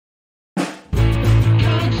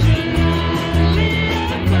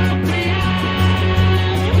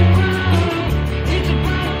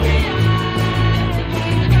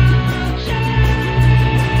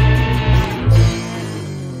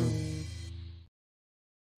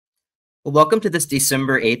Well, welcome to this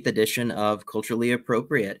December 8th edition of Culturally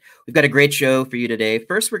Appropriate. We've got a great show for you today.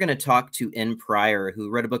 First, we're going to talk to N. Pryor,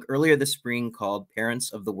 who wrote a book earlier this spring called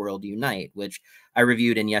Parents of the World Unite, which I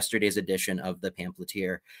reviewed in yesterday's edition of The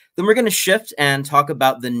Pamphleteer. Then we're going to shift and talk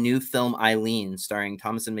about the new film Eileen, starring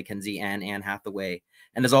Thomasin McKenzie and Anne Hathaway.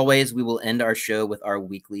 And as always, we will end our show with our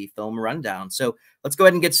weekly film rundown. So let's go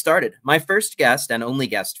ahead and get started. My first guest and only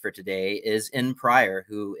guest for today is N. Pryor,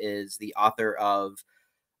 who is the author of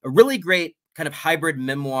a really great kind of hybrid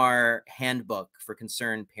memoir handbook for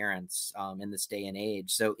concerned parents in this day and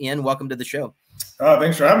age. So Ian, welcome to the show.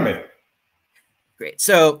 Thanks for having me. Great.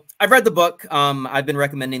 So I've read the book. I've been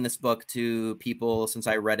recommending this book to people since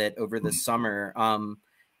I read it over the summer.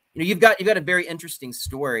 You've got a very interesting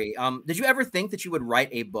story. Did you ever think that you would write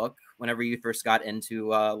a book whenever you first got into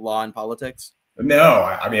law and politics? No,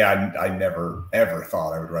 I never, ever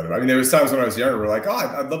thought I would write it. I mean, there was times when I was younger where like, oh,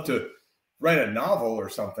 I'd love to write a novel or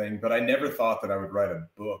something, but I never thought that I would write a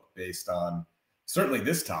book based on certainly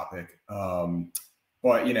this topic.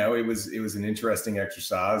 But you know, it was an interesting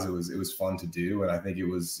exercise. It was fun to do, and I think it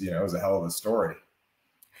was it was a hell of a story.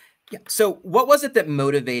 Yeah. So what was it that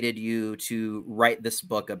motivated you to write this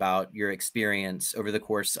book about your experience over the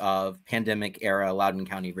course of pandemic era Loudoun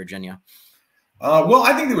County, Virginia? Well,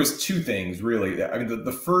 I think there was two things really. I mean,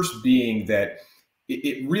 the first being that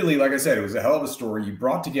it really, like I said, it was a hell of a story. You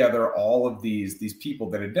brought together all of these people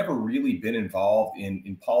that had never really been involved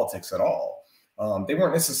in politics at all. They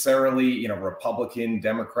weren't necessarily, Republican,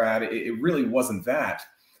 Democrat. It really wasn't that.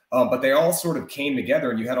 But they all sort of came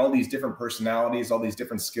together, and you had all these different personalities, all these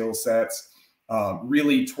different skill sets,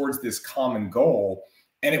 really towards this common goal.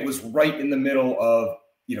 And it was right in the middle of,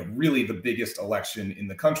 really the biggest election in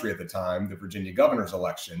the country at the time, the Virginia governor's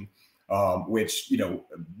election. Which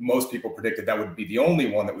most people predicted that would be the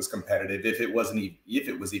only one that was competitive if it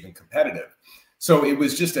was even competitive. So it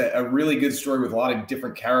was just a really good story with a lot of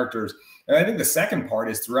different characters. And I think the second part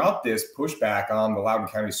is throughout this pushback on the Loudoun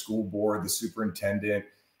County School Board, the superintendent,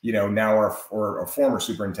 now our former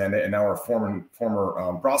superintendent and now our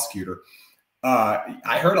former prosecutor.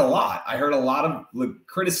 I heard a lot. I heard a lot of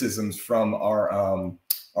criticisms from our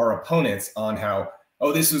opponents on how,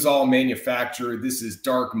 oh, this was all manufactured. This is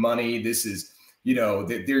dark money. This is,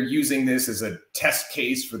 they're using this as a test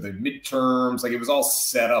case for the midterms. Like it was all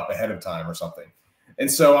set up ahead of time or something. And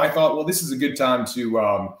so I thought, well, this is a good time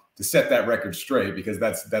to set that record straight, because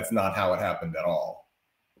that's not how it happened at all.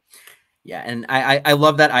 Yeah, and I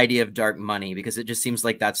love that idea of dark money, because it just seems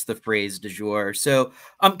like that's the phrase du jour. So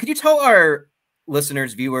could you tell our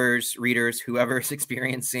listeners, viewers, readers, whoever's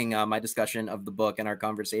experiencing my discussion of the book and our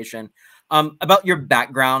conversation, about your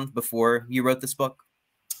background before you wrote this book?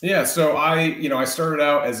 Yeah, so I started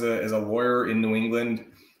out as a lawyer in New England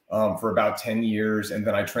for about 10 years, and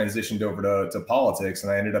then I transitioned over to politics,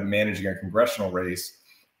 and I ended up managing a congressional race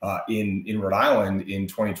in Rhode Island in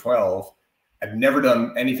 2012. I'd never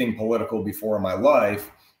done anything political before in my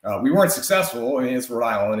life. We weren't successful. I mean, it's Rhode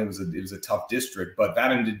Island. It was a tough district, but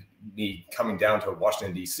that ended me coming down to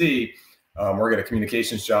Washington, D.C., where I got a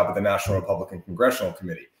communications job at the National Republican Congressional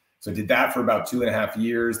Committee. So I did that for about 2.5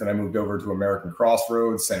 years. Then I moved over to American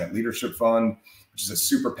Crossroads, Senate Leadership Fund, which is a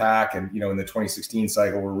super PAC. And, in the 2016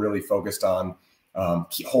 cycle, we're really focused on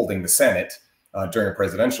holding the Senate during a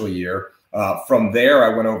presidential year. From there,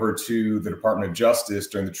 I went over to the Department of Justice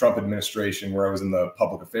during the Trump administration, where I was in the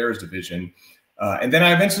Public Affairs Division. And then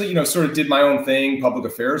I eventually, sort of did my own thing, public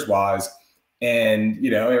affairs wise. And,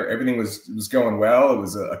 everything was going well. It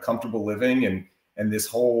was a comfortable living. And this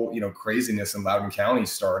whole, craziness in Loudoun County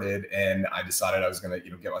started. And I decided I was going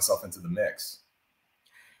to, get myself into the mix.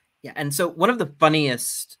 Yeah. And so one of the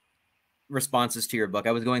funniest responses to your book,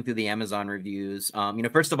 I was going through the Amazon reviews.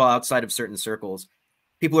 First of all, outside of certain circles,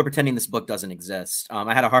 people are pretending this book doesn't exist.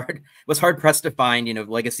 Was hard pressed to find,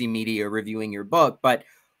 legacy media reviewing your book. But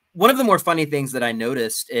one of the more funny things that I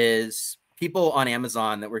noticed is people on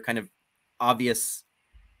Amazon that were kind of obvious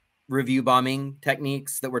review bombing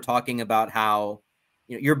techniques that were talking about how,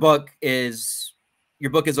 your book is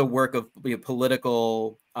a work of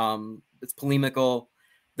political, it's polemical.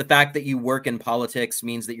 The fact that you work in politics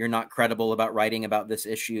means that you're not credible about writing about this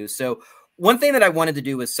issue. So one thing that I wanted to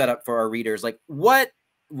do was set up for our readers, like what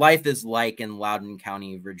life is like in Loudoun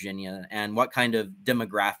County, Virginia, and what kind of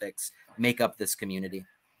demographics make up this community.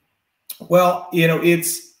 Well,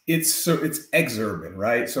 it's exurban,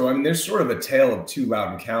 right? So, I mean, there's sort of a tale of two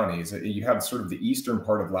Loudoun counties. You have sort of the eastern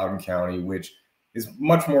part of Loudoun County, which is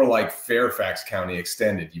much more like Fairfax County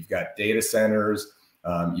extended. You've got data centers.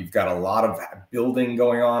 You've got a lot of building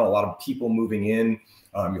going on, a lot of people moving in.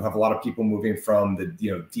 You have a lot of people moving from the,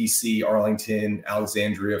 DC, Arlington,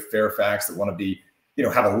 Alexandria, Fairfax that want to be,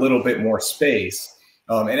 have a little bit more space.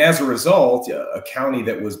 And as a result, a county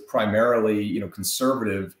that was primarily,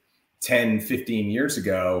 conservative 10, 15 years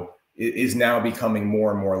ago is now becoming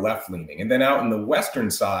more and more left-leaning. And then out in the western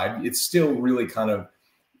side, it's still really kind of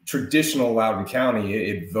traditional Loudoun County.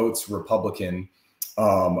 It votes Republican.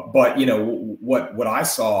 But, what I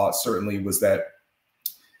saw certainly was that,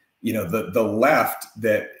 the left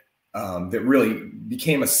that really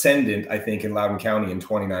became ascendant, I think, in Loudoun County in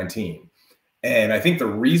 2019. And I think the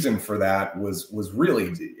reason for that was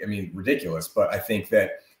really, ridiculous. But I think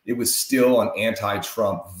that it was still an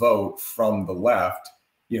anti-Trump vote from the left,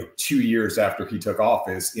 2 years after he took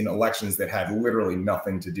office in elections that had literally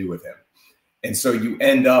nothing to do with him. And so you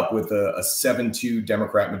end up with a 7-2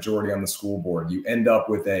 Democrat majority on the school board. You end up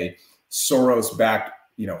with a Soros-backed,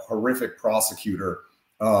 horrific prosecutor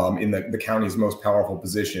in the county's most powerful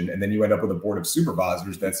position. And then you end up with a board of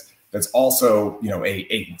supervisors that's also,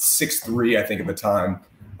 a 6-3, I think at the time,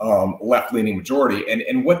 left-leaning majority.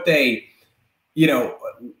 And what they,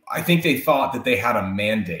 I think they thought that they had a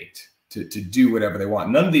mandate to do whatever they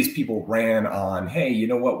want. None of these people ran on, hey, you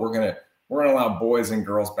know what, we're gonna allow boys and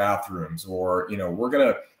girls bathrooms, or we're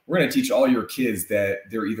gonna teach all your kids that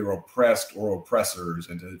they're either oppressed or oppressors,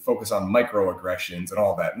 and to focus on microaggressions and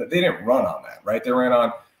all that. They didn't run on that, right? They ran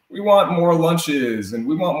on, we want more lunches and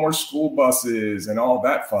we want more school buses and all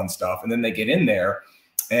that fun stuff. And then they get in there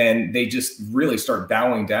and they just really start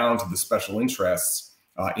bowing down to the special interests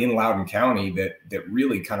in Loudoun County that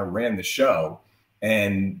really kind of ran the show.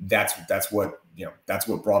 And that's what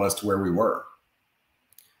brought us to where we were.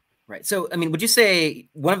 Right. So, would you say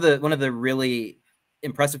one of the really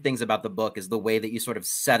impressive things about the book is the way that you sort of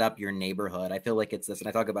set up your neighborhood? I feel like it's this, and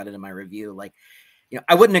I talk about it in my review. Like,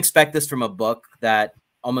 I wouldn't expect this from a book that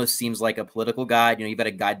almost seems like a political guide. You've got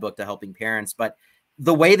a guidebook to helping parents, but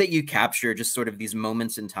the way that you capture just sort of these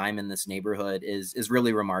moments in time in this neighborhood is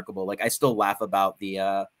really remarkable. Like, I still laugh about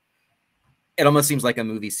the it almost seems like a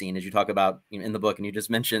movie scene as you talk about in the book, and you just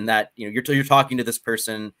mentioned that you're talking to this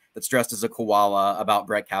person that's dressed as a koala about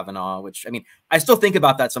Brett Kavanaugh, which I still think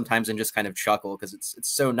about that sometimes and just kind of chuckle because it's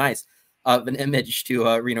so nice of an image to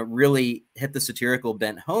really hit the satirical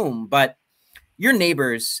bent home. But your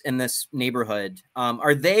neighbors in this neighborhood,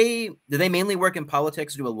 do they mainly work in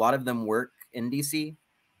politics? Do a lot of them work in DC?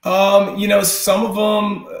 Some of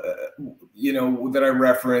them, that I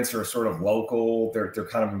reference are sort of local. They're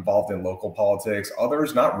kind of involved in local politics.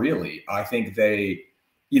 Others, not really. I think they're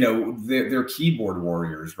keyboard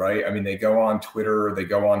warriors, right? They go on Twitter, they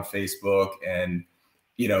go on Facebook, and,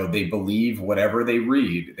 they believe whatever they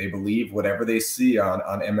read. They believe whatever they see on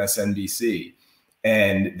MSNBC.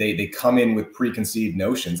 And they come in with preconceived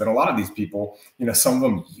notions. And a lot of these people, some of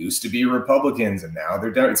them used to be Republicans and now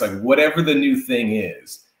they're Democrats. It's like whatever the new thing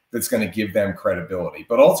is that's going to give them credibility.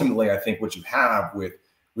 But ultimately, I think what you have with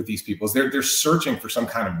these people is they're searching for some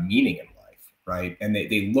kind of meaning in life, right? And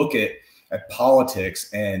they look at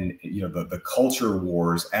politics and the culture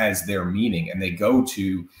wars as their meaning, and they go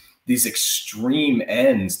to these extreme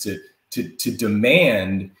ends to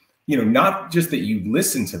demand, not just that you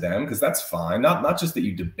listen to them, because that's fine, not just that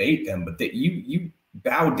you debate them, but that you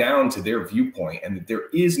bow down to their viewpoint, and that there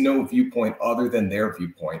is no viewpoint other than their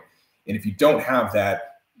viewpoint. And if you don't have that,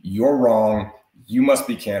 you're wrong. You must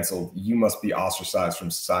be canceled. You must be ostracized from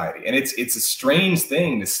society. And it's a strange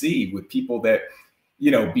thing to see with people that,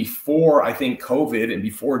 before I think COVID and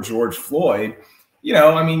before George Floyd,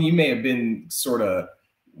 you may have been sort of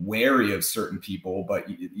wary of certain people, but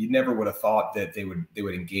you never would have thought that they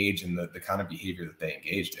would engage in the kind of behavior that they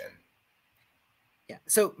engaged in. Yeah.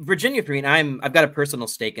 So Virginia, for me, I've got a personal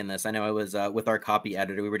stake in this. I know I was with our copy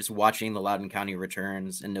editor. We were just watching the Loudoun County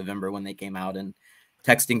returns in November when they came out and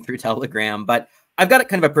texting through Telegram. But I've got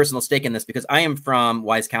kind of a personal stake in this because I am from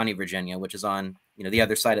Wise County, Virginia, which is on the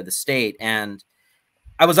other side of the state. And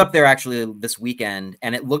I was up there actually this weekend,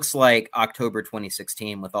 and it looks like October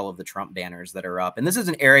 2016 with all of the Trump banners that are up. And this is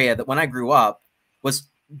an area that when I grew up was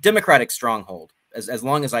Democratic stronghold as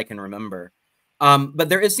long as I can remember. But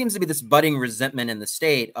there seems to be this budding resentment in the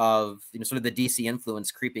state of sort of the DC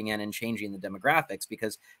influence creeping in and changing the demographics,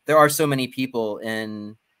 because there are so many people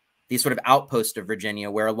in these sort of outposts of Virginia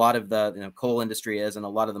where a lot of the coal industry is and a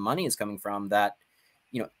lot of the money is coming from, that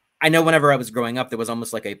I know whenever I was growing up, there was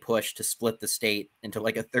almost like a push to split the state into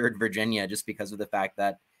like a third Virginia, just because of the fact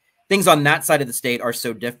that things on that side of the state are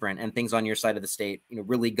so different, and things on your side of the state,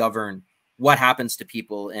 really govern what happens to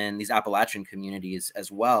people in these Appalachian communities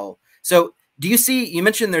as well. So do you see, you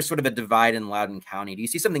mentioned there's sort of a divide in Loudoun County. Do you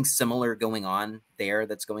see something similar going on there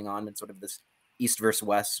that's going on in sort of this east versus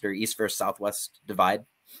west or east versus southwest divide?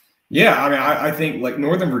 Yeah, I mean, I think like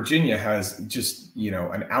Northern Virginia has just, you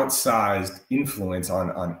know, an outsized influence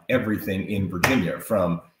on everything in Virginia,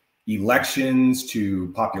 from elections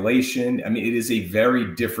to population. I mean, it is a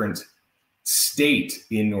very different state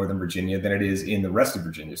in Northern Virginia than it is in the rest of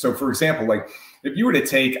Virginia. So, for example, like if you were to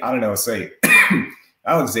take, I don't know, say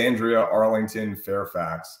Alexandria, Arlington,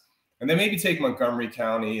 Fairfax, and then maybe take Montgomery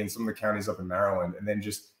County and some of the counties up in Maryland, and then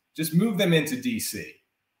just move them into DC,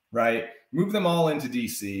 right? Move them all into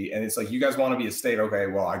DC. And it's like, you guys want to be a state. Okay,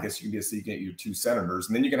 well, I guess you can be a state, you get your 2 senators.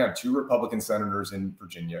 And then you're going to have 2 Republican senators in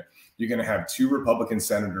Virginia. You're going to have 2 Republican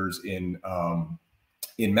senators in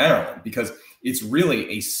Maryland, because it's really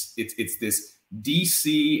it's this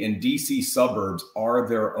DC, and DC suburbs are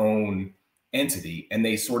their own entity. And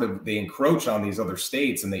they encroach on these other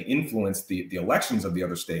states, and they influence the elections of the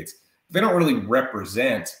other states. They don't really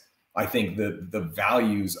represent, I think, the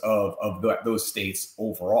values of those states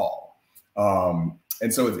overall.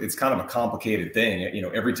 And so it's kind of a complicated thing, you know,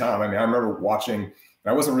 every time. I mean, I remember watching, and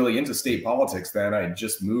I wasn't really into state politics then. I had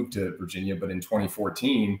just moved to Virginia, but in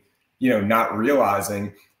 2014, you know, not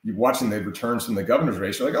realizing, you're watching the returns from the governor's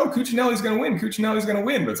race, you're like, oh, Cuccinelli's going to win. Cuccinelli's going to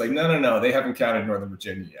win. But it's like, no, they haven't counted Northern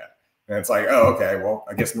Virginia yet. And it's like, oh, okay, well,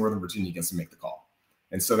 I guess Northern Virginia gets to make the call.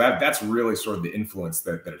 And so that's really sort of the influence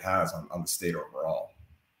that it has on the state overall.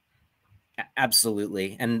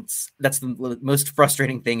 Absolutely. And that's the most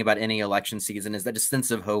frustrating thing about any election season, is that just sense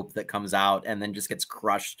of hope that comes out and then just gets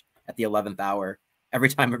crushed at the 11th hour every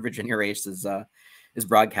time a Virginia race is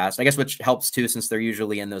broadcast. I guess, which helps too, since they're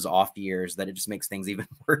usually in those off years, that it just makes things even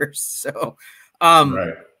worse. So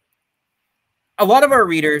Right. A lot of our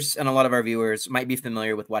readers and a lot of our viewers might be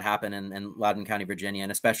familiar with what happened in Loudoun County, Virginia,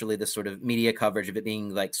 and especially this sort of media coverage of it being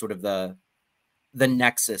like sort of the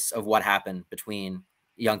nexus of what happened between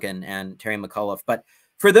Youngkin and Terry McAuliffe. But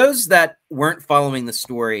for those that weren't following the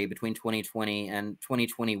story between 2020 and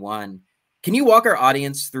 2021, can you walk our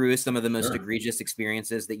audience through some of the most egregious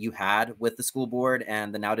experiences that you had with the school board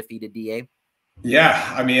and the now defeated DA?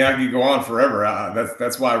 Yeah, I mean, I could go on forever.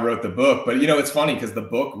 That's why I wrote the book. But, you know, it's funny because the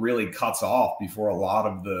book really cuts off before a lot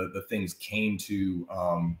of the things came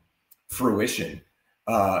to fruition.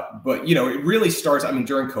 But, you know, it really starts, I mean,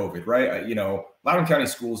 during COVID, right? You know, Loudoun County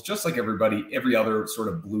schools, just like every other sort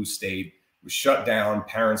of blue state, was shut down.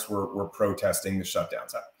 Parents were protesting the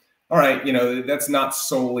shutdowns. All right, you know, that's not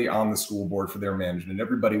solely on the school board for their management.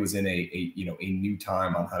 Everybody was in a new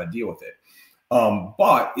time on how to deal with it.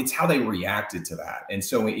 But it's how they reacted to that. And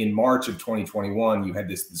so in March of 2021, you had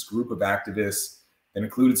this group of activists that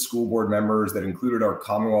included school board members, that included our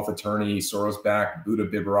Commonwealth attorney, Soros-backed Buddha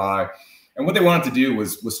Bibarai. And what they wanted to do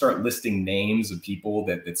was start listing names of people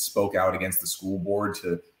that spoke out against the school board,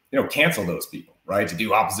 to, you know, cancel those people, right? To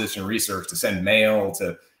do opposition research, to send mail,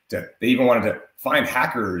 to they even wanted to find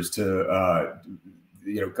hackers to,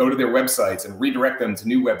 go to their websites and redirect them to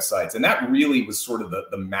new websites. And that really was sort of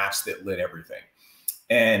the match that lit everything.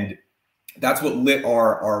 And that's what lit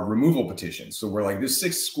our removal petition. So we're like, there's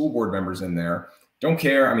 6 school board members in there. Don't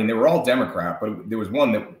care. I mean, they were all Democrat, but there was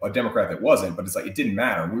a Democrat that wasn't, but it's like, it didn't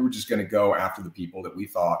matter. We were just going to go after the people that we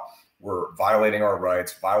thought were violating our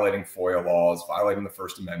rights, violating FOIA laws, violating the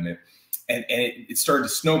First Amendment. And it started to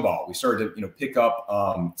snowball. We started to, pick up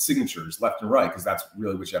signatures left and right, because that's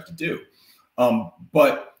really what you have to do.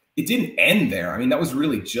 But it didn't end there. I mean, that was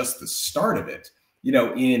really just the start of it. You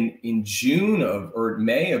know, in June or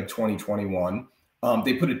May of 2021,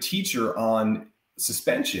 they put a teacher on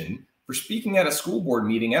suspension for speaking at a school board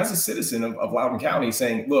meeting as a citizen of Loudoun County,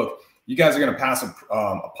 saying, look, you guys are going to pass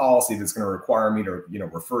a policy that's going to require me to,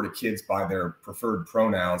 refer to kids by their preferred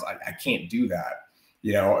pronouns. I can't do that.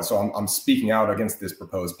 So I'm speaking out against this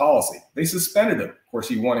proposed policy. They suspended him. Of course,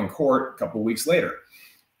 he won in court a couple of weeks later.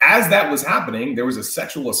 As that was happening, there was a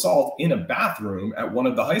sexual assault in a bathroom at one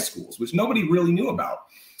of the high schools, which nobody really knew about.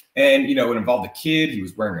 And, it involved a kid. He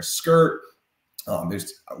was wearing a skirt.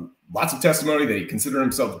 There's lots of testimony that he considered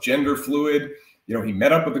himself gender fluid. He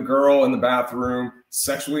met up with a girl in the bathroom,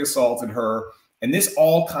 sexually assaulted her. And this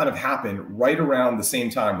all kind of happened right around the same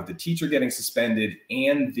time, with the teacher getting suspended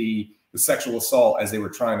and the sexual assault, as they were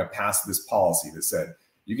trying to pass this policy that said,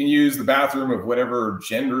 you can use the bathroom of whatever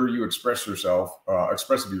gender you express of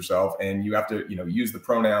yourself, and you have to, use the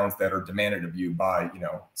pronouns that are demanded of you by,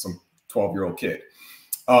 some 12-year-old kid.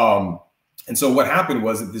 And so what happened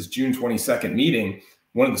was, at this June 22nd meeting,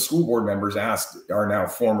 one of the school board members asked our now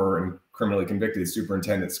former and criminally convicted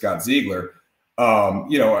superintendent, Scott Ziegler,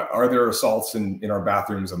 are there assaults in our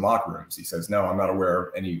bathrooms and locker rooms? He says, no, I'm not aware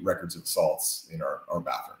of any records of assaults in our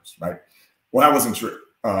bathrooms, right? Well, that wasn't true.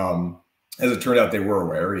 As it turned out, they were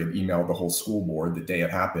aware. He had emailed the whole school board the day it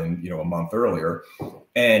happened, a month earlier.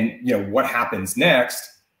 And, what happens next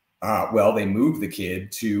Well, they moved the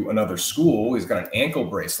kid to another school. He's got an ankle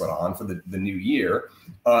bracelet on for the new year.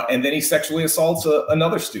 And then he sexually assaults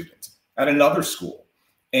another student at another school.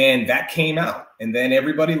 And that came out. And then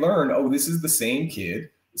everybody learned, oh, this is the same kid.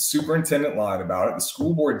 The superintendent lied about it. The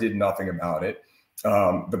school board did nothing about it.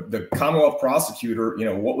 The Commonwealth prosecutor,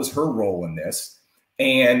 what was her role in this?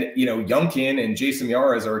 And, Youngkin and Jason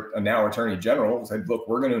Miyares are now attorney general, said, look,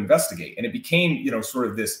 we're going to investigate. And it became, sort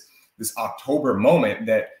of this October moment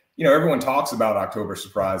that, everyone talks about October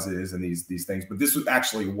surprises and these things, but this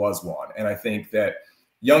actually was one. And I think that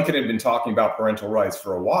Youngkin had been talking about parental rights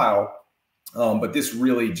for a while, but this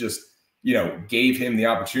really just, gave him the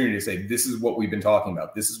opportunity to say, this is what we've been talking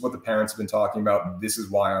about. This is what the parents have been talking about. This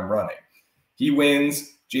is why I'm running. He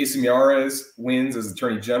wins. Jason Miyares wins as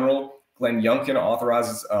attorney general. Glenn Youngkin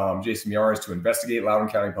authorizes Jason Miyares to investigate Loudoun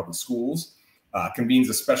County Public Schools, convenes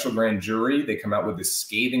a special grand jury. They come out with this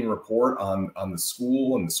scathing report on the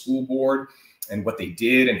school and the school board and what they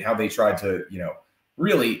did and how they tried to,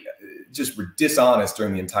 really just were dishonest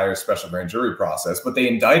during the entire special grand jury process. But they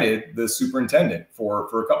indicted the superintendent for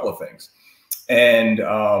a couple of things. And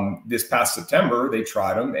this past September, they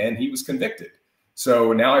tried him and he was convicted.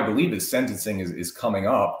 So now I believe his sentencing is coming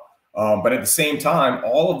up. But at the same time,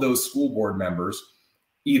 all of those school board members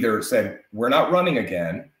either said, we're not running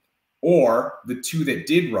again, or the two that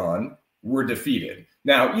did run were defeated.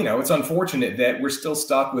 Now, it's unfortunate that we're still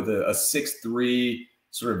stuck with a 6-3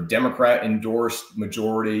 sort of Democrat endorsed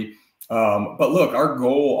majority. But look, our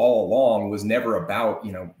goal all along was never about,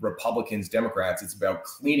 Republicans, Democrats. It's about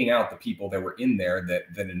cleaning out the people that were in there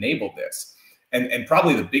that enabled this. And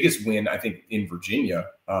probably the biggest win, I think, in Virginia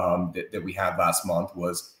that we had last month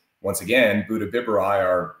was, once again, Buddha Bibarai,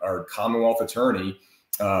 our Commonwealth attorney.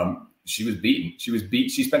 She was beaten.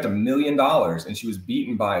 She spent $1 million and she was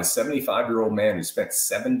beaten by a 75-year-old man who spent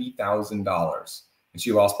 $70,000, and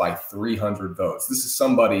she lost by 300 votes. This is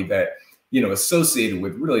somebody that, associated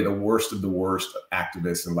with really the worst of the worst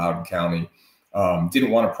activists in Loudoun County,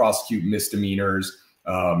 didn't want to prosecute misdemeanors,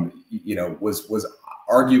 was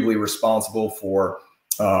arguably responsible for,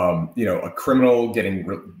 a criminal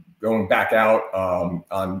going back out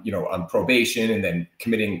on probation and then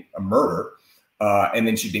committing a murder. And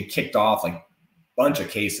then she'd been kicked off like a bunch of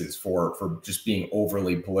cases for just being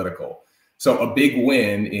overly political. So a big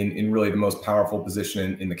win in really the most powerful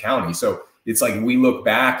position in the county. So it's like, we look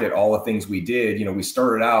back at all the things we did, we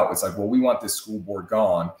started out, it's like, well, we want this school board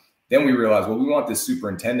gone. Then we realized, well, we want this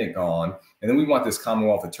superintendent gone. And then we want this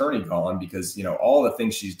Commonwealth attorney gone because, all the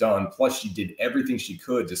things she's done, plus she did everything she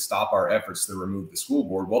could to stop our efforts to remove the school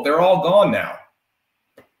board. Well, they're all gone now.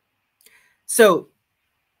 So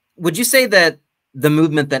would you say that the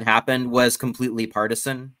movement that happened was completely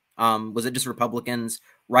partisan? Was it just Republicans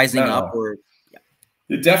rising up? Or yeah.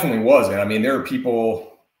 It definitely wasn't. I mean, there are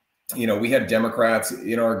people, we had Democrats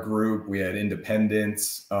in our group, we had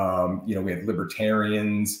independents, we had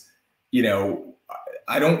libertarians,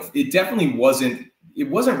 it definitely wasn't, it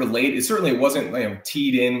wasn't related. It certainly wasn't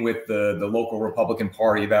teed in with the local Republican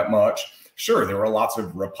Party that much. Sure, there were lots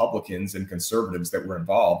of Republicans and conservatives that were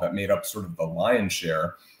involved that made up sort of the lion's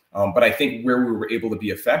share. But I think where we were able to be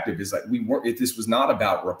effective is that this was not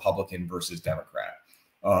about Republican versus Democrat.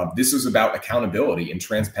 This was about accountability and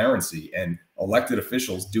transparency and elected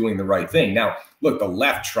officials doing the right thing. Now, look, the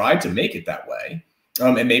left tried to make it that way,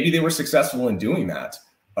 and maybe they were successful in doing that.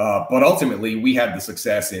 But ultimately, we had the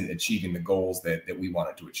success in achieving the goals that we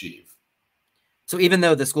wanted to achieve. So even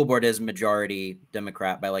though the school board is majority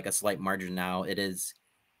Democrat by like a slight margin now, it is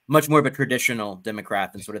much more of a traditional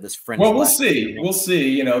Democrat than sort of this fringe. Well, we'll see. We'll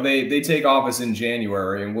see. They take office in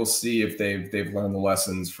January, and we'll see if they've learned the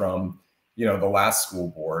lessons from the last school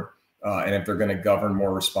board, and if they're going to govern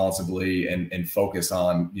more responsibly and focus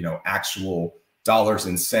on actual dollars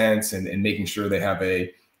and cents and making sure they have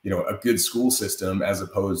a good school system as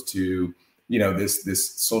opposed to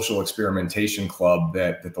this social experimentation club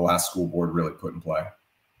that the last school board really put in play.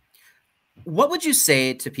 What would you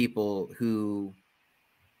say to people who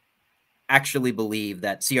actually believe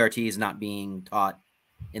that CRT is not being taught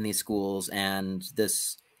in these schools and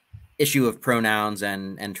this issue of pronouns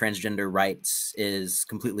and transgender rights is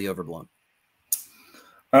completely overblown?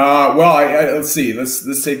 Well, let's see.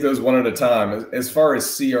 Let's take those one at a time. As far as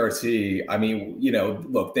CRT, I mean,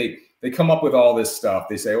 look, they come up with all this stuff.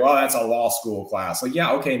 They say, well, that's a law school class. Like,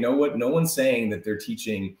 yeah, okay, no one's saying that they're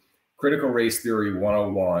teaching critical race theory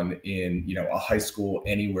 101 in a high school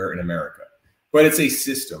anywhere in America. But it's a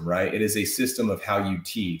system, right? It is a system of how you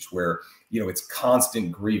teach where, it's constant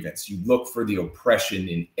grievance. You look for the oppression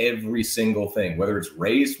in every single thing, whether it's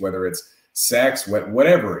race, whether it's sex,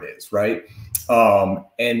 whatever it is, right?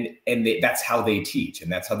 That's how they teach,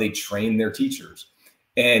 and that's how they train their teachers.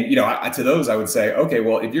 And to those I would say, okay,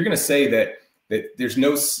 well, if you're going to say that there's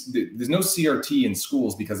no CRT in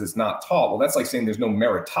schools because it's not taught, well, that's like saying there's no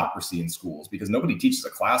meritocracy in schools because nobody teaches a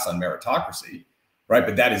class on meritocracy, right?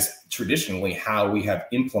 But that is traditionally how we have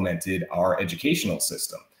implemented our educational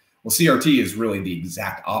system. Well, CRT is really the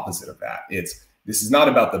exact opposite of that. This is not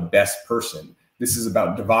about the best person. This is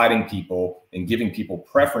about dividing people and giving people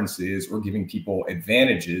preferences or giving people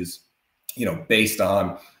advantages, based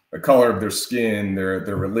on the color of their skin, their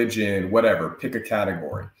religion, whatever, pick a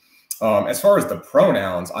category. As far as the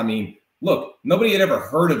pronouns, I mean, look, nobody had ever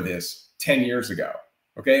heard of this 10 years ago,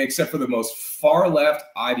 okay, except for the most far left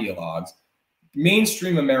ideologues.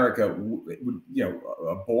 Mainstream America,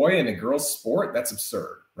 a boy and a girl's sport, that's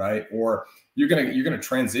absurd, right? Or you're gonna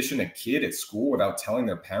transition a kid at school without telling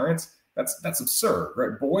their parents. That's absurd,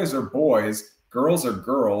 right? Boys are boys, girls are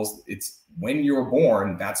girls. It's when you're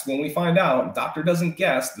born, that's when we find out. Doctor doesn't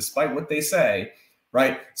guess, despite what they say,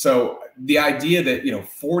 right? So the idea that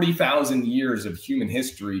 40,000 years of human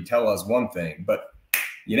history tell us one thing, but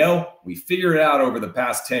we figured it out over the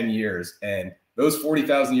past 10 years, and those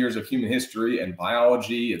 40,000 years of human history and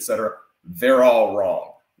biology, et cetera, they're all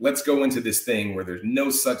wrong. Let's go into this thing where there's no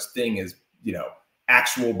such thing as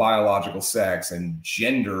actual biological sex, and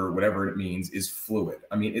gender, whatever it means, is fluid.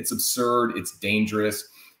 I mean, it's absurd. It's dangerous.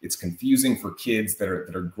 It's confusing for kids that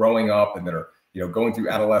are growing up and that are going through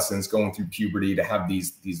adolescence, going through puberty, to have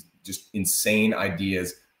these just insane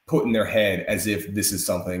ideas put in their head as if this is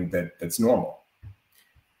something that's normal.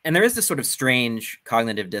 And there is this sort of strange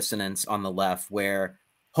cognitive dissonance on the left where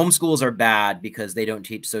homeschools are bad because they don't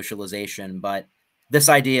teach socialization, but this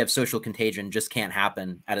idea of social contagion just can't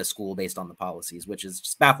happen at a school based on the policies, which is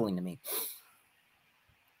just baffling to me.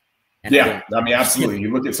 And yeah, I mean, absolutely.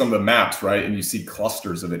 You look at some of the maps, right, and you see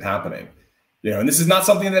clusters of it happening. And this is not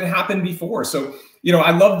something that happened before. So,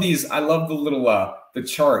 I love the little the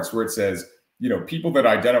charts where it says, people that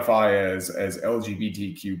identify as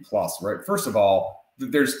LGBTQ plus, right? First of all,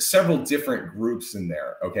 there's several different groups in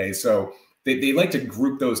there. Okay, so they like to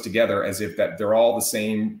group those together as if that they're all the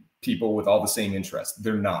same people with all the same interests.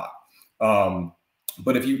 They're not.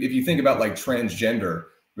 But if you think about like transgender,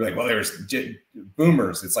 you're like, well, there's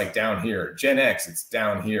boomers, it's like down here. Gen X, it's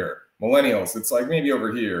down here. Millennials, it's like maybe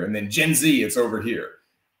over here. And then Gen Z, it's over here.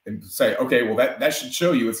 And say, okay, well, that should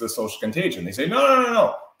show you it's a social contagion. They say,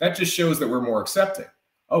 no. That just shows that we're more accepting.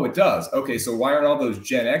 Oh, it does. Okay, so why aren't all those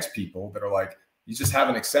Gen X people that are like, you just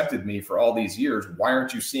haven't accepted me for all these years, why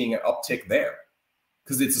aren't you seeing an uptick there?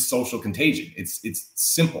 Because it's a social contagion. It's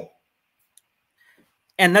simple.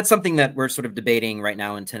 And that's something that we're sort of debating right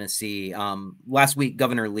now in Tennessee. Last week,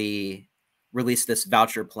 Governor Lee released this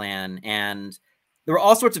voucher plan, and there were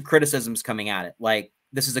all sorts of criticisms coming at it. Like,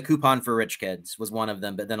 this is a coupon for rich kids was one of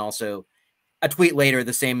them, but then also a tweet later,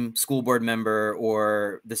 the same school board member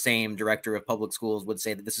or the same director of public schools would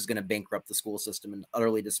say that this is going to bankrupt the school system and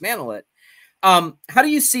utterly dismantle it. How do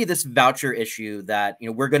you see this voucher issue that,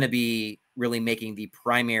 we're going to be really making the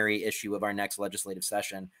primary issue of our next legislative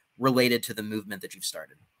session related to the movement that you've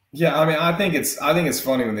started? Yeah, I mean, I think it's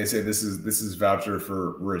funny when they say this is voucher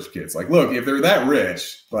for rich kids. Like, look, if they're that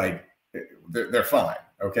rich, like they're fine.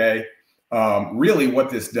 Okay. Really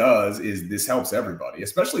what this does is this helps everybody,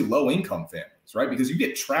 especially low income families, right? Because you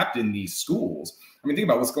get trapped in these schools. I mean, think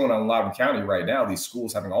about what's going on in Loudoun County right now. These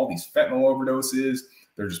schools having all these fentanyl overdoses.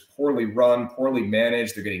 They're just poorly run, poorly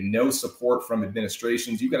managed. They're getting no support from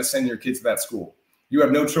administrations. You got to send your kids to that school. You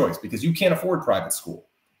have no choice because you can't afford private school.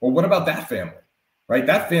 Well, what about that family, right?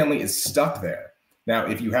 That family is stuck there. Now,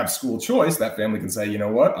 if you have school choice, that family can say, you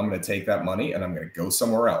know what, I'm going to take that money and I'm going to go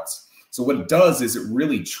somewhere else. So what it does is it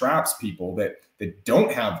really traps people that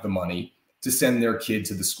don't have the money to send their kid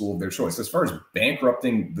to the school of their choice. As far as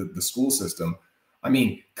bankrupting the school system, I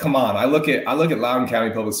mean, come on. I look at Loudoun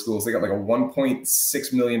County Public Schools. They got like a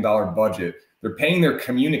 $1.6 million budget. They're paying their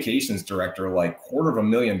communications director like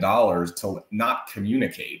 $250,000 to not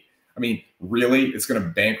communicate. I mean, really, it's going to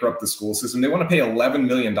bankrupt the school system. They want to pay $11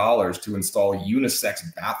 million to install unisex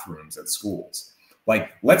bathrooms at schools.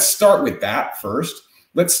 Like, let's start with that first.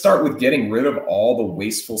 Let's start with getting rid of all the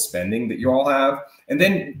wasteful spending that you all have. And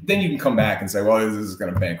then you can come back and say, well, this is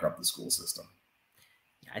going to bankrupt the school system.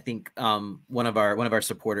 I think one of our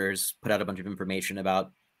supporters put out a bunch of information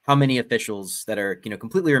about how many officials that are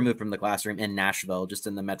completely removed from the classroom in Nashville, just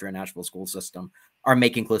in the Metro Nashville school system, are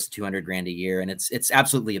making close to $200,000 a year, and it's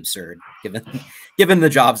absolutely absurd given the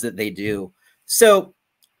jobs that they do. So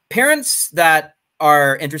parents that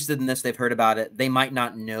are interested in this, they've heard about it, they might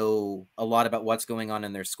not know a lot about what's going on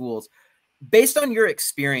in their schools. Based on your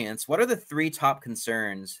experience, what are the 3 top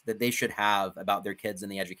concerns that they should have about their kids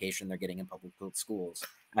and the education they're getting in public schools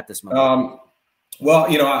at this moment? Well,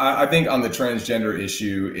 I think on the transgender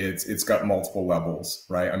issue, it's got multiple levels,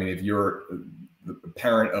 right? I mean, if you're the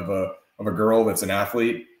parent of a girl that's an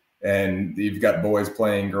athlete and you've got boys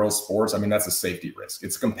playing girls' sports, I mean, that's a safety risk.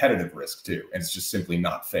 It's a competitive risk too, and it's just simply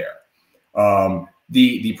not fair.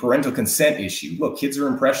 The parental consent issue. Look, kids are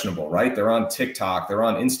impressionable, right? They're on TikTok, they're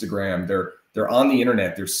on Instagram, they're on the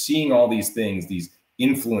internet, they're seeing all these things, these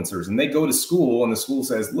influencers, and they go to school, and the school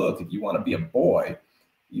says, "Look, if you want to be a boy,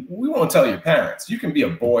 we won't tell your parents. You can be a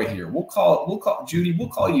boy here. We'll call Judy. We'll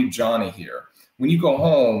call you Johnny here. When you go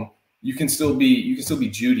home, you can still be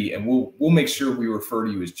Judy, and we'll make sure we refer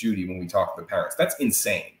to you as Judy when we talk to the parents." That's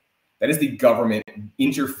insane. That is the government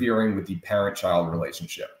interfering with the parent-child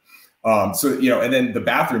relationship. And then the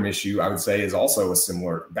bathroom issue, I would say, is also a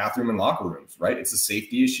similar bathroom and locker rooms, right? It's a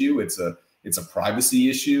safety issue. It's a privacy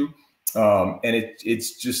issue. And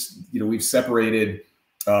it's just, we've separated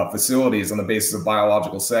facilities on the basis of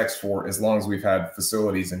biological sex for as long as we've had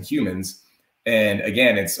facilities in humans. And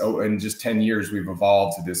again, in just 10 years, we've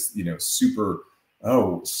evolved to this, super,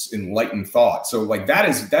 enlightened thought. So like that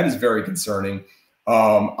is very concerning.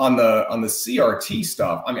 On the CRT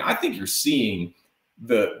stuff, I mean, I think you're seeing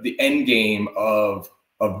the end game of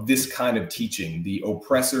this kind of teaching, the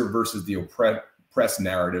oppressor versus the oppressed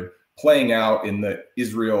narrative, playing out in the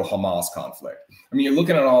Israel-Hamas conflict. I mean, you're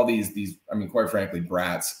looking at all these, I mean, quite frankly,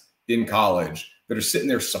 brats in college that are sitting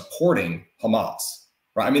there supporting Hamas,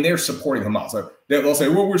 right? I mean, they're supporting Hamas. So they'll say,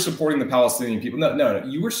 well, we're supporting the Palestinian people. No.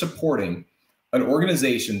 You were supporting an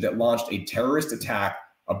organization that launched a terrorist attack,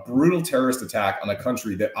 a brutal terrorist attack on a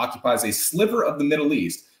country that occupies a sliver of the Middle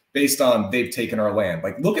East based on they've taken our land.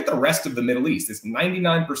 Like, look at the rest of the Middle East. It's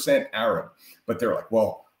 99% Arab, but they're like,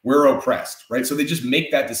 well, we're oppressed, right? So they just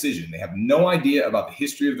make that decision. They have no idea about the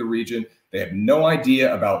history of the region. They have no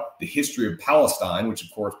idea about the history of Palestine, which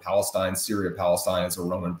of course, Syria, Palestine is a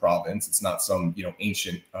Roman province. It's not some,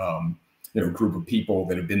 ancient, group of people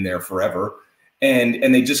that have been there forever.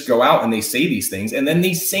 And they just go out and they say these things. And then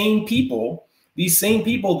these same people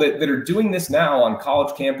that are doing this now on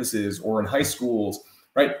college campuses or in high schools,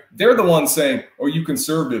 right? They're the ones saying, oh, you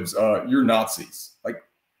conservatives, you're Nazis. Like,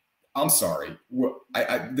 I'm sorry.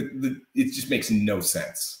 It just makes no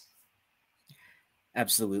sense.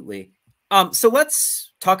 Absolutely. So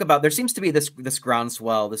let's talk about, there seems to be this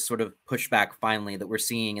groundswell, this sort of pushback finally that we're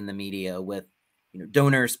seeing in the media with,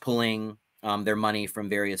 donors pulling their money from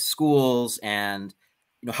various schools and,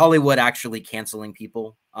 Hollywood actually canceling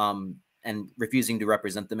people and refusing to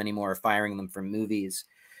represent them anymore, or firing them from movies.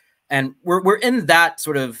 And we're in that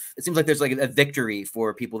sort of, it seems like there's like a victory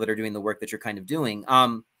for people that are doing the work that you're kind of doing.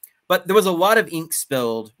 But there was a lot of ink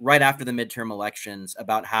spilled right after the midterm elections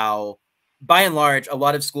about how, by and large, a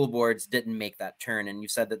lot of school boards didn't make that turn. And you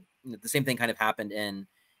said that the same thing kind of happened in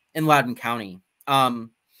Loudoun County.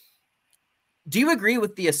 Do you agree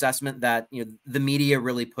with the assessment that, the media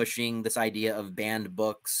really pushing this idea of banned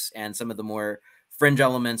books and some of the more fringe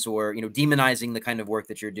elements, or, demonizing the kind of work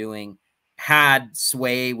that you're doing, had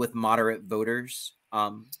sway with moderate voters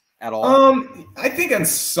at all? I think on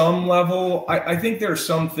some level, I think there are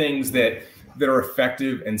some things that are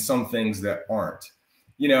effective and some things that aren't.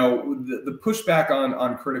 The pushback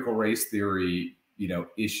on critical race theory,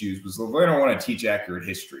 issues was, well, I don't want to teach accurate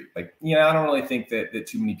history. Like, I don't really think that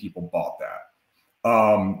too many people bought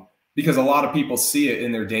that. Because a lot of people see it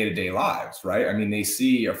in their day-to-day lives, right? I mean, they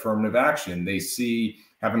see affirmative action. They see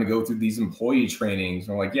having to go through these employee trainings.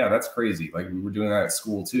 And they're like, yeah, that's crazy. Like, we were doing that at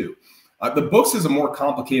school too. The books is a more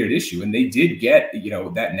complicated issue, and they did get,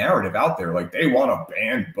 that narrative out there. Like, they want to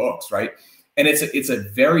ban books, right? And it's a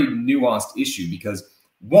very nuanced issue because,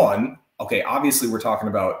 one, okay, obviously we're talking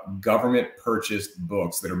about government purchased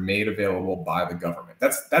books that are made available by the government.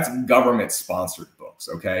 That's government sponsored books,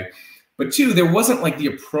 okay? But two, there wasn't like the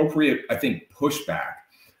appropriate, I think, pushback.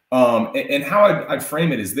 And how I'd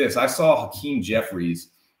frame it is this. I saw Hakeem Jeffries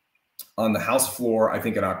on the House floor, I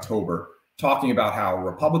think in October, talking about how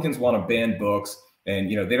Republicans want to ban books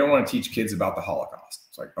and, they don't want to teach kids about the Holocaust.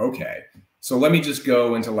 It's like, okay, so let me just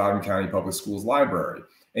go into Loudoun County Public Schools library.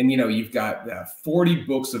 And, you've got 40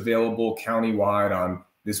 books available countywide on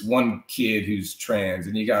this one kid who's trans,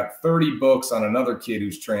 and you got 30 books on another kid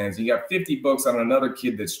who's trans, and you got 50 books on another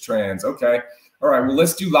kid that's trans. Okay. All right. Well,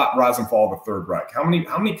 let's do Rise and Fall of the Third Reich. How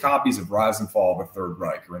many copies of Rise and Fall of the Third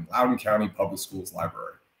Reich are in Loudoun County Public Schools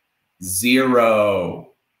library?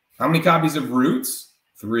 0. How many copies of Roots?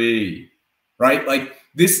 3. Right? Like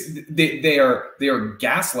this, they are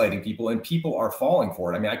gaslighting people, and people are falling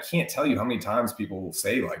for it. I mean, I can't tell you how many times people will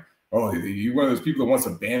say, like, oh, you're one of those people that wants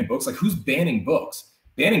to ban books. Like, who's banning books?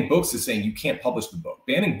 Banning books is saying you can't publish the book.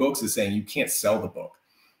 Banning books is saying you can't sell the book,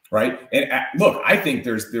 right? And look, I think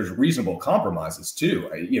there's reasonable compromises too.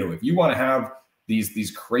 If you want to have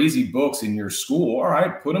these crazy books in your school, all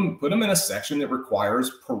right, put them in a section that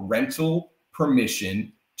requires parental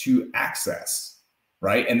permission to access,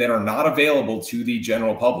 right? And that are not available to the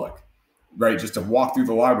general public, right? Just to walk through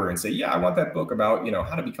the library and say, yeah, I want that book about,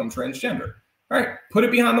 how to become transgender. All right, put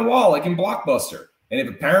it behind the wall like in Blockbuster. And if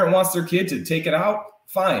a parent wants their kid to take it out,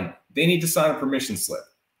 fine. They need to sign a permission slip.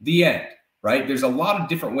 The end, right? There's a lot of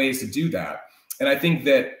different ways to do that. And I think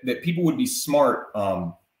that people would be smart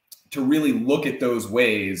to really look at those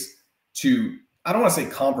ways to, I don't want to say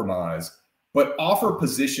compromise, but offer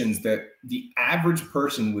positions that the average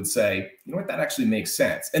person would say, you know what, that actually makes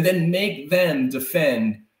sense. And then make them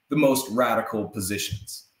defend the most radical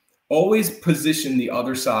positions. Always position the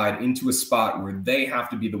other side into a spot where they have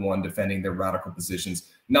to be the one defending their radical positions,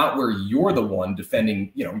 not where you're the one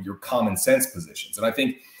defending, your common sense positions. And I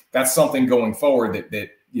think that's something going forward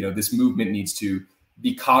that this movement needs to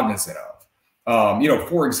be cognizant of.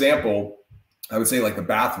 For example, I would say like the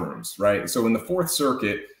bathrooms, right? So in the Fourth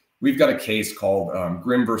Circuit, we've got a case called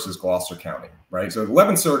Grimm versus Gloucester County, right? So the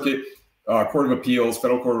 11th Circuit Court of Appeals,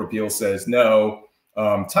 Federal Court of Appeals says no.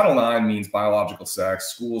 Title IX means biological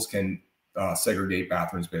sex. Schools can segregate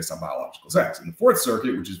bathrooms based on biological sex. In the Fourth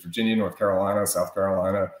Circuit, which is Virginia, North Carolina, South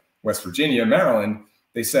Carolina, West Virginia, Maryland,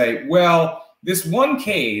 they say, well, this one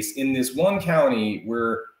case in this one county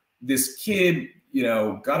where this kid,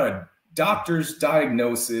 got a doctor's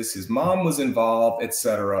diagnosis, his mom was involved,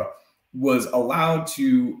 etc., was allowed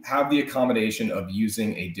to have the accommodation of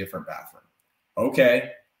using a different bathroom.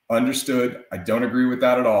 Okay. Understood. I don't agree with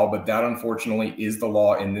that at all, but that unfortunately is the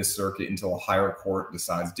law in this circuit until a higher court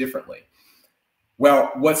decides differently.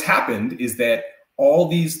 Well, what's happened is that all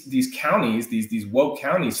these counties, these woke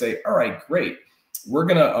counties say, all right, great. We're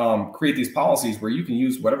going to create these policies where you can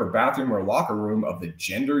use whatever bathroom or locker room of the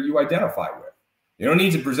gender you identify with. You don't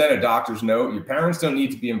need to present a doctor's note. Your parents don't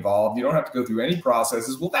need to be involved. You don't have to go through any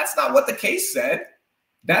processes. Well, that's not what the case said.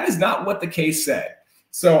 That is not what the case said.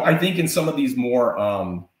 So I think in some of these more,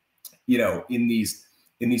 in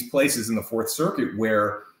these places in the Fourth Circuit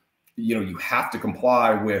where, you have to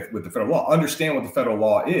comply with the federal law, understand what the federal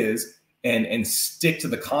law is and stick to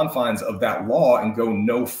the confines of that law and go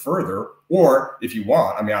no further. Or if you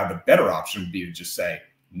want, the better option would be to just say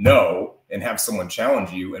no and have someone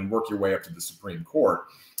challenge you and work your way up to the Supreme Court.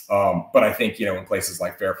 But I think, in places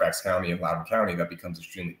like Fairfax County and Loudoun County, that becomes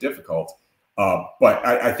extremely difficult. But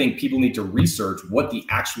I think people need to research what the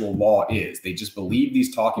actual law is. They just believe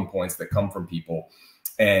these talking points that come from people,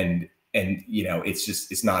 and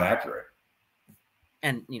it's not accurate.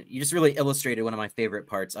 And you just really illustrated one of my favorite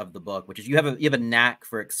parts of the book, which is you have a knack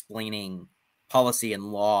for explaining policy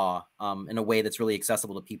and law in a way that's really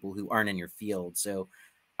accessible to people who aren't in your field. So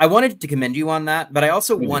I wanted to commend you on that, but I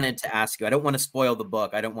also wanted to ask you, I don't want to spoil the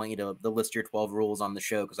book. I don't want you to list your 12 rules on the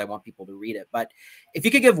show because I want people to read it. But if you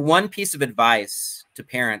could give one piece of advice to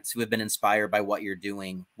parents who have been inspired by what you're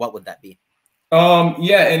doing, what would that be?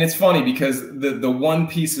 Yeah, and it's funny because the one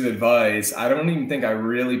piece of advice, I don't even think I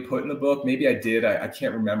really put in the book. Maybe I did. I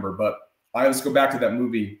can't remember. But I always go back to that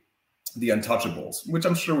movie, The Untouchables, which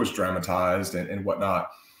I'm sure was dramatized and whatnot.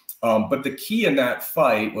 But the key in that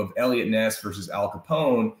fight of Elliot Ness versus Al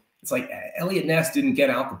Capone, it's like Elliot Ness didn't get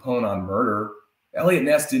Al Capone on murder. Elliot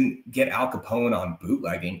Ness didn't get Al Capone on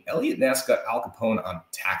bootlegging. Elliot Ness got Al Capone on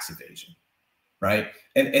tax evasion, right?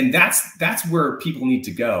 And that's where people need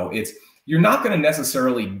to go. You're not going to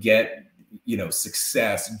necessarily get,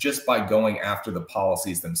 success just by going after the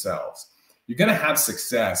policies themselves. You're going to have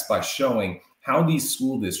success by showing how these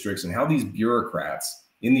school districts and how these bureaucrats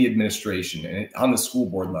in the administration and on the school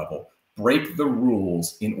board level break the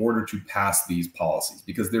rules in order to pass these policies,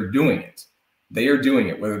 because they're doing it. They are doing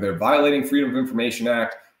it, whether they're violating Freedom of Information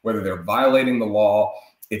Act, whether they're violating the law.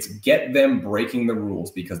 It's get them breaking the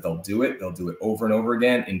rules, because they'll do it over and over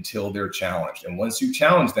again until they're challenged. And once you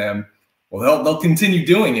challenge them, well, they'll continue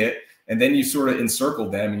doing it. And then you sort of encircle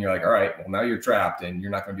them and you're like, all right, well, now you're trapped and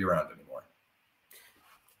you're not going to be around anymore.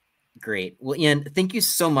 Great. Well, Ian, thank you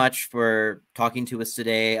so much for talking to us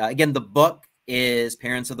today. Again, the book is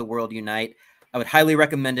Parents of the World Unite. I would highly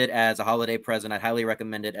recommend it as a holiday present. I'd highly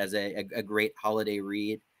recommend it as a great holiday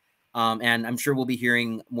read. And I'm sure we'll be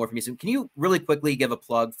hearing more from you soon. Can you really quickly give a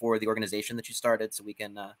plug for the organization that you started so we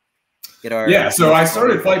can get our... Yeah, so I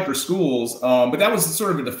started Fight for Schools, but that was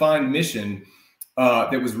sort of a defined mission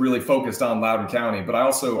that was really focused on Loudoun County. But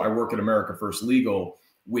I work at America First Legal,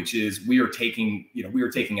 which is we are taking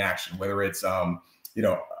action, whether it's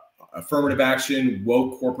affirmative action,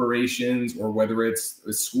 woke corporations, or whether it's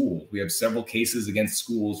a school. We have several cases against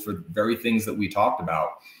schools for the very things that we talked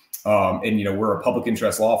about. And, you know, we're a public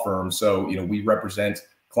interest law firm. So, you know, we represent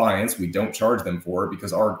clients. We don't charge them for it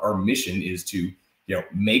because our mission is to, you know,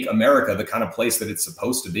 make America the kind of place that it's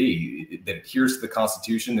supposed to be, that adheres to the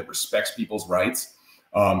Constitution, that respects people's rights.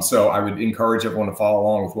 So I would encourage everyone to follow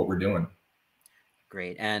along with what we're doing.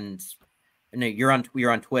 Great. And you're on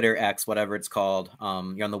Twitter, X, whatever it's called.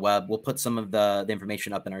 You're on the web. We'll put some of the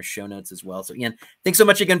information up in our show notes as well. So Ian, thanks so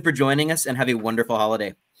much again for joining us, and have a wonderful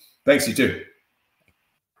holiday. Thanks, you too.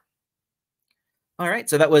 All right.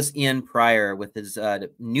 So that was Ian Pryor with his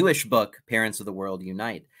newish book, Parents of the World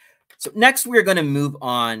Unite. So next, we're going to move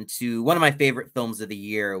on to one of my favorite films of the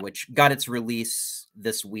year, which got its release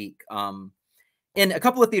this week in a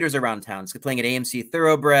couple of theaters around town. It's playing at AMC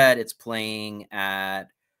Thoroughbred. It's playing at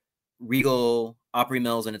Regal Opry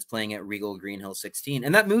Mills, and it's playing at Regal Green Hill 16.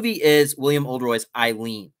 And that movie is William Oldroyd's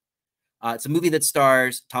Eileen. It's a movie that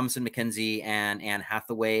stars Thomasin McKenzie and Anne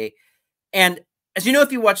Hathaway. And as you know,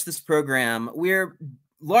 if you watch this program, we're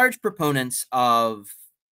large proponents of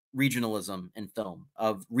regionalism in film,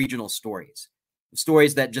 of regional stories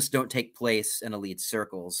that just don't take place in elite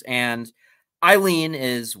circles. And Eileen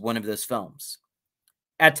is one of those films.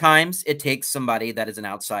 At times, it takes somebody that is an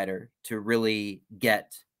outsider to really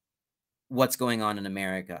get what's going on in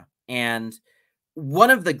America. And one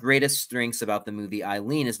of the greatest strengths about the movie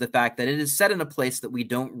Eileen is the fact that it is set in a place that we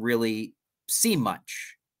don't really see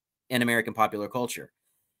much in American popular culture.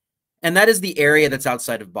 And that is the area that's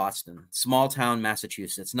outside of Boston, small town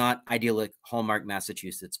Massachusetts, not idyllic Hallmark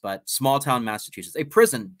Massachusetts, but small town Massachusetts, a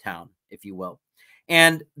prison town, if you will.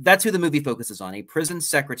 And that's who the movie focuses on, a prison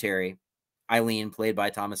secretary, Eileen, played by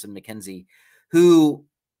Thomasin McKenzie, who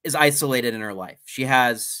is isolated in her life. She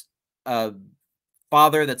has a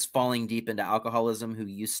father that's falling deep into alcoholism, who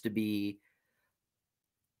used to be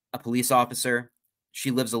a police officer. She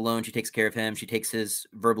lives alone. She takes care of him. She takes his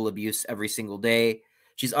verbal abuse every single day.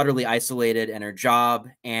 She's utterly isolated in her job,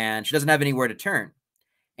 and she doesn't have anywhere to turn.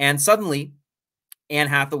 And suddenly, Anne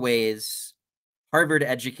Hathaway's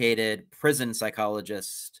Harvard-educated prison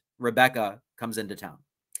psychologist, Rebecca, comes into town.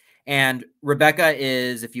 And Rebecca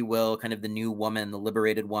is, if you will, kind of the new woman, the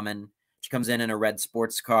liberated woman. She comes in a red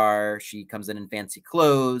sports car. She comes in fancy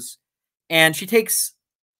clothes. And she takes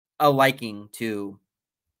a liking to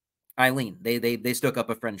Eileen. They stoke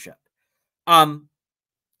up a friendship.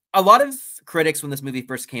 A lot of critics, when this movie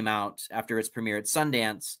first came out after its premiere at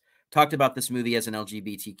Sundance, talked about this movie as an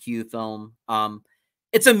LGBTQ film.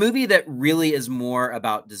 It's a movie that really is more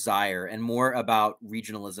about desire and more about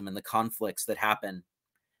regionalism and the conflicts that happen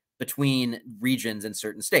between regions in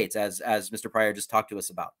certain states, as Mr. Pryor just talked to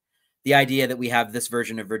us about. The idea that we have this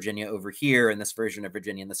version of Virginia over here and this version of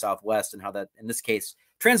Virginia in the Southwest, and how that, in this case,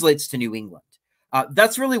 translates to New England.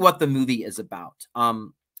 That's really what the movie is about.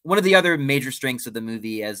 One of the other major strengths of the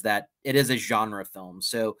movie is that it is a genre film.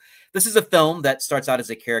 So this is a film that starts out as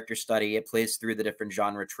a character study. It plays through the different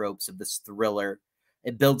genre tropes of this thriller.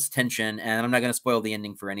 It builds tension, and I'm not going to spoil the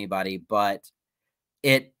ending for anybody, but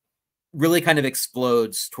it really kind of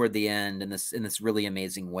explodes toward the end in this really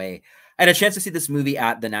amazing way. I had a chance to see this movie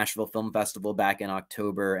at the Nashville Film Festival back in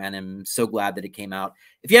October, and I'm so glad that it came out.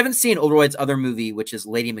 If you haven't seen Oldroyd's other movie, which is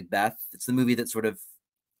Lady Macbeth, it's the movie that sort of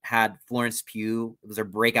had Florence Pugh. It was her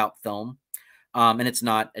breakout film. And it's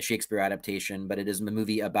not a Shakespeare adaptation, but it is a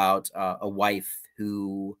movie about a wife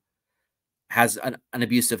who has an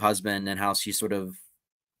abusive husband and how she sort of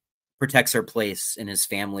protects her place in his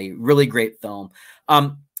family. Really great film.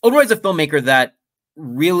 Oldroyd's a filmmaker that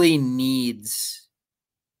really needs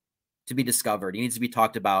to be discovered. He needs to be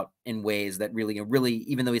talked about in ways that really,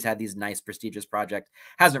 even though he's had these nice, prestigious projects,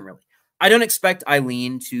 hasn't really. I don't expect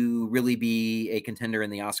Eileen to really be a contender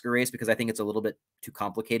in the Oscar race because I think it's a little bit too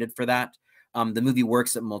complicated for that. The movie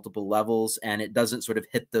works at multiple levels, and it doesn't sort of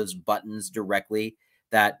hit those buttons directly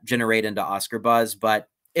that generate into Oscar buzz, but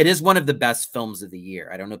it is one of the best films of the year.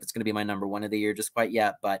 I don't know if it's going to be my #1 of the year just quite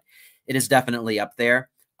yet, but it is definitely up there.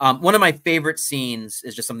 One of my favorite scenes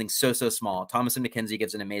is just something so small. Thomasin McKenzie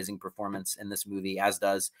gives an amazing performance in this movie, as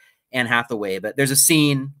does Anne Hathaway. But there's a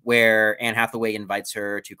scene where Anne Hathaway invites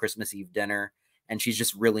her to Christmas Eve dinner, and she's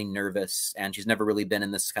just really nervous, and she's never really been in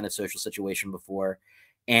this kind of social situation before.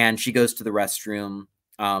 And she goes to the restroom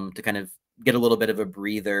to kind of get a little bit of a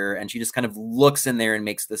breather, and she just kind of looks in there and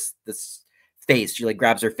makes this face. She like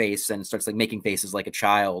grabs her face and starts like making faces like a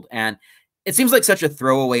child. And it seems like such a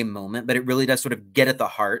throwaway moment, but it really does sort of get at the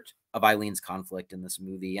heart of Eileen's conflict in this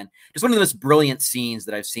movie. And just one of the most brilliant scenes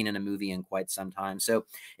that I've seen in a movie in quite some time. So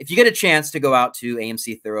if you get a chance to go out to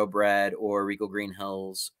AMC Thoroughbred or Regal Green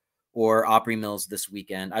Hills or Opry Mills this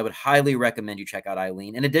weekend, I would highly recommend you check out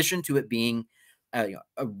Eileen. In addition to it being a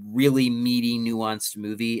really meaty, nuanced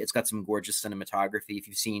movie, it's got some gorgeous cinematography. If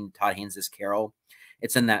you've seen Todd Haynes' Carol,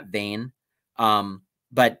 it's in that vein.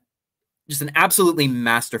 But just an absolutely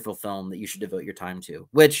masterful film that you should devote your time to,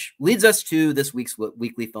 which leads us to this week's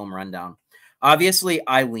weekly film rundown. Obviously,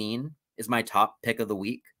 Eileen is my top pick of the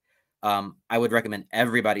week. I would recommend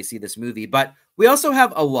everybody see this movie, but we also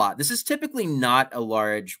have a lot. This is typically not a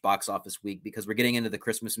large box office week because we're getting into the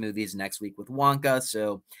Christmas movies next week with Wonka.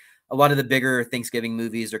 So a lot of the bigger Thanksgiving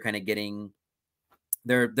movies are kind of getting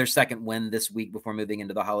their second win this week before moving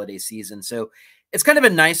into the holiday season. So it's kind of a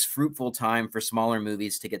nice, fruitful time for smaller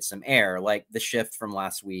movies to get some air, like The Shift from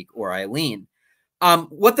last week or Eileen.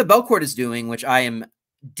 What the Belcourt is doing, which I am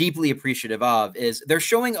deeply appreciative of, is they're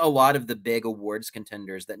showing a lot of the big awards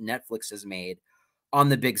contenders that Netflix has made on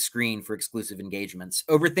the big screen for exclusive engagements.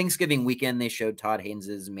 Over Thanksgiving weekend, they showed Todd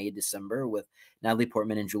Haynes' May December with Natalie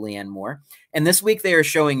Portman and Julianne Moore. And this week they are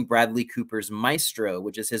showing Bradley Cooper's Maestro,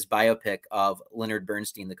 which is his biopic of Leonard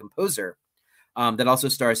Bernstein, the composer, that also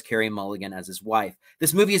stars Carey Mulligan as his wife.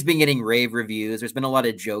 This movie has been getting rave reviews. There's been a lot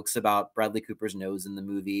of jokes about Bradley Cooper's nose in the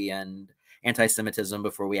movie and anti-Semitism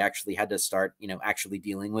before we actually had to start, actually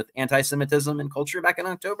dealing with anti-Semitism in culture back in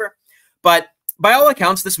October. But by all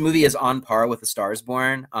accounts, this movie is on par with A Star is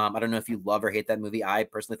Born. I don't know if you love or hate that movie. I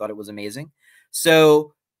personally thought it was amazing.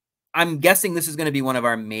 So I'm guessing this is going to be one of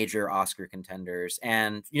our major Oscar contenders.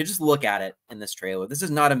 And you just look at it in this trailer. This is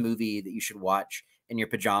not a movie that you should watch in your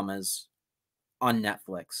pajamas on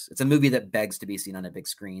Netflix. It's a movie that begs to be seen on a big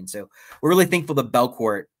screen. So we're really thankful the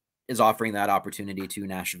Belcourt is offering that opportunity to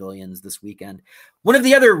Nashvillians this weekend. One of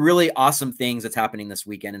the other really awesome things that's happening this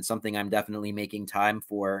weekend, and something I'm definitely making time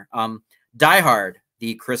for, Die Hard,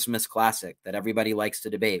 the Christmas classic that everybody likes to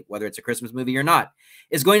debate, whether it's a Christmas movie or not,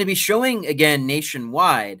 is going to be showing again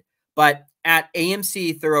nationwide, but at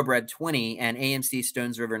AMC Thoroughbred 20 and AMC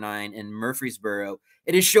Stones River 9 in Murfreesboro,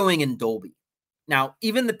 it is showing in Dolby. Now,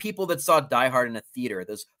 even the people that saw Die Hard in a theater,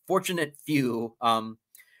 those fortunate few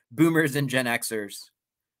boomers and Gen Xers,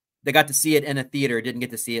 they got to see it in a theater, didn't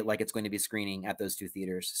get to see it like it's going to be screening at those two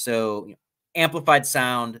theaters. So amplified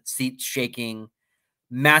sound, seats shaking,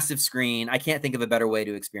 massive screen. I can't think of a better way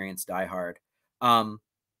to experience Die Hard.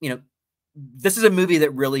 This is a movie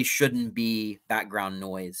that really shouldn't be background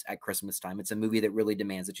noise at Christmas time. It's a movie that really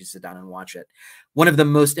demands that you sit down and watch it. One of the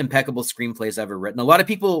most impeccable screenplays ever written. A lot of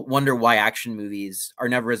people wonder why action movies are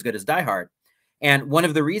never as good as Die Hard. And one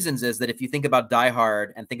of the reasons is that if you think about Die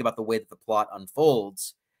Hard and think about the way that the plot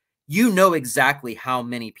unfolds, you know exactly how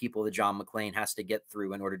many people that John McClane has to get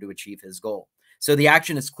through in order to achieve his goal. So the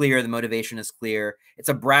action is clear, the motivation is clear. It's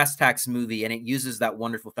a brass tacks movie, and it uses that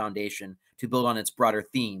wonderful foundation to build on its broader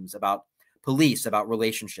themes about police, about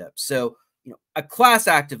relationships. So, a class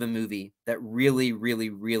act of a movie that really, really,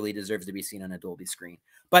 really deserves to be seen on a Dolby screen.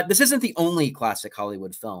 But this isn't the only classic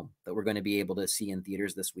Hollywood film that we're going to be able to see in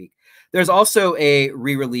theaters this week. There's also a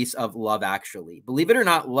re-release of Love Actually. Believe it or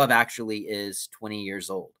not, Love Actually is 20 years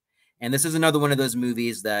old. And this is another one of those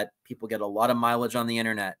movies that people get a lot of mileage on the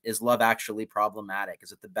internet. Is Love Actually problematic?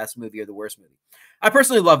 Is it the best movie or the worst movie? I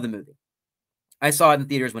personally love the movie. I saw it in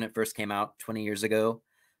theaters when it first came out 20 years ago,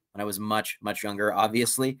 when I was much, much younger,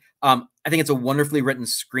 obviously. I think it's a wonderfully written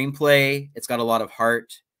screenplay. It's got a lot of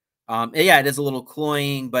heart. It is a little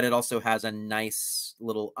cloying, but it also has a nice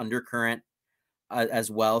little undercurrent as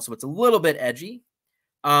well. So it's a little bit edgy.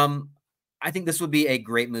 I think this would be a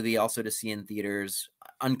great movie also to see in theaters,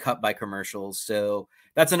 uncut by commercials. So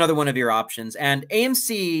that's another one of your options. And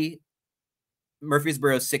AMC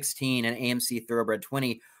Murfreesboro 16 and AMC Thoroughbred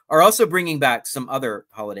 20 are also bringing back some other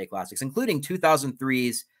holiday classics, including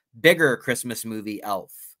 2003's bigger Christmas movie,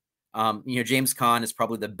 Elf. James Caan is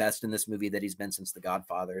probably the best in this movie that he's been since The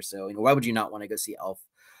Godfather. So, why would you not want to go see Elf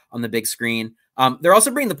on the big screen? They're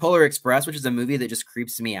also bringing The Polar Express, which is a movie that just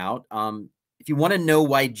creeps me out. If you want to know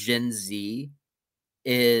why Gen Z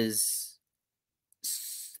is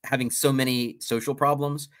having so many social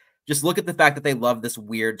problems, just look at the fact that they love this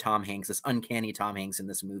weird Tom Hanks, this uncanny Tom Hanks in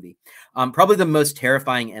this movie. Probably the most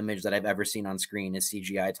terrifying image that I've ever seen on screen is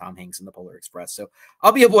CGI Tom Hanks in The Polar Express. So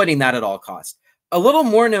I'll be avoiding that at all costs. A little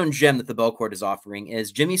more known gem that the Belcourt is offering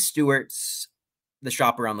is Jimmy Stewart's The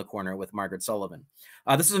Shop Around the Corner with Margaret Sullivan.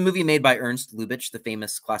 This is a movie made by Ernst Lubitsch, the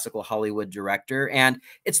famous classical Hollywood director, and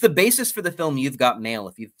it's the basis for the film You've Got Mail,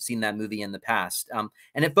 if you've seen that movie in the past.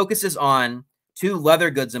 And it focuses on two leather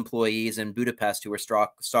goods employees in Budapest who are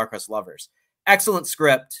star-crossed lovers. Excellent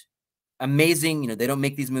script, amazing. They don't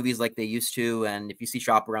make these movies like they used to, and if you see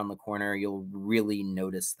Shop Around the Corner, you'll really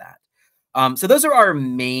notice that. So those are our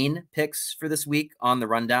main picks for this week on the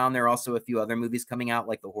rundown. There are also a few other movies coming out,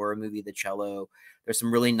 like the horror movie, The Cello. There's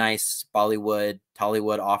some really nice Bollywood,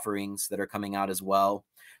 Tollywood offerings that are coming out as well.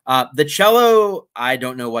 The Cello, I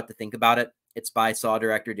don't know what to think about it. It's by Saw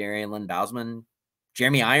director Darian Lynn Bousman.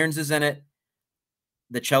 Jeremy Irons is in it.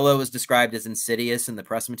 The Cello is described as insidious in the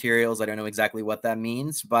press materials. I don't know exactly what that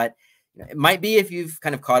means, but it might be if you've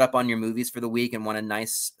kind of caught up on your movies for the week and want a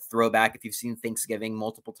nice throwback, if you've seen Thanksgiving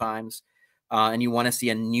multiple times and you want to see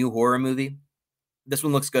a new horror movie. This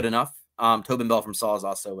one looks good enough. Tobin Bell from Saw is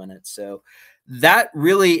also in it. So that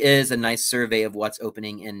really is a nice survey of what's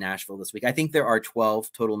opening in Nashville this week. I think there are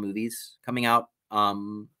 12 total movies coming out of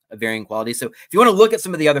varying quality. So if you want to look at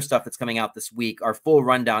some of the other stuff that's coming out this week, our full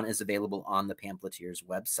rundown is available on the Pamphleteers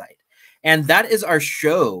website. And that is our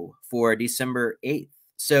show for December 8th.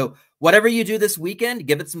 So whatever you do this weekend,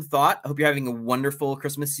 give it some thought. I hope you're having a wonderful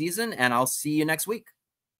Christmas season, and I'll see you next week.